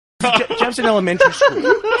Jeff's in elementary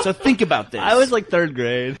school. So think about this. I was like 3rd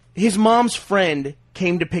grade. His mom's friend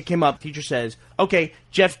came to pick him up. Teacher says, okay,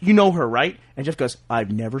 Jeff, you know her, right? And Jeff goes,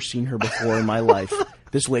 I've never seen her before in my life.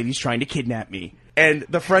 This lady's trying to kidnap me. And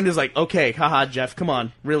the friend is like, okay, haha, Jeff, come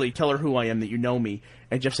on. Really, tell her who I am, that you know me.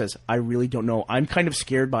 And Jeff says, I really don't know. I'm kind of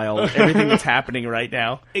scared by everything that's happening right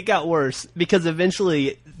now. It got worse because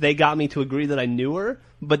eventually they got me to agree that I knew her,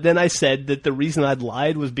 but then I said that the reason I'd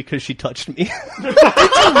lied was because she touched me. Did you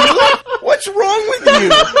really? What's wrong with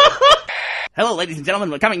you? Hello, ladies and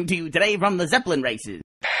gentlemen. We're coming to you today from the Zeppelin races.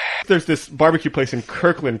 There's this barbecue place in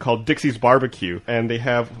Kirkland called Dixie's Barbecue, and they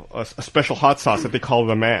have a special hot sauce that they call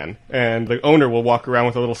the Man. And the owner will walk around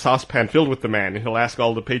with a little saucepan filled with the Man, and he'll ask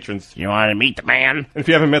all the patrons, You want to meet the man? And if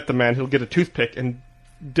you haven't met the Man, he'll get a toothpick and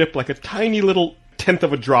dip like a tiny little 1/10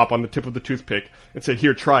 of a drop on the tip of the toothpick and say,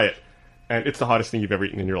 here, try it. And it's the hottest thing you've ever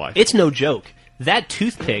eaten in your life. It's no joke. That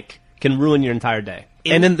toothpick can ruin your entire day.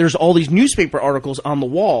 And then there's all these newspaper articles on the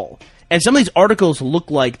wall. And some of these articles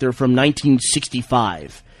look like they're from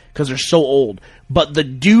 1965 because they're so old. But the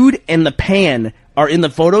dude and the pan are in the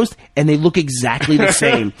photos, and they look exactly the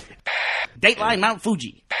same. Dateline Mount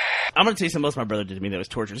Fuji. I'm going to tell you something else my brother did to me that was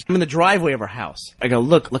torturous. I'm in the driveway of our house. I go,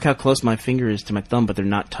 look how close my finger is to my thumb, but they're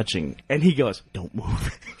not touching. And he goes, don't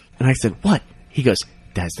move. And I said, what? He goes,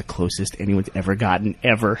 that's the closest anyone's ever gotten,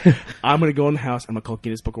 ever. I'm going to go in the house. I'm going to call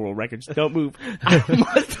Guinness Book of World Records. Don't move. I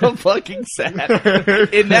must have fucking sat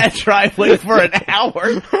in that driveway for an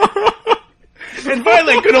hour. And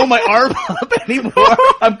finally, I couldn't hold my arm up anymore.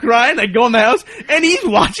 I'm crying. I go in the house, and he's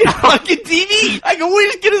watching fucking TV. I go,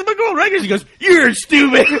 where's Guinness Book of World Records? He goes, you're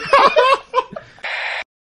stupid.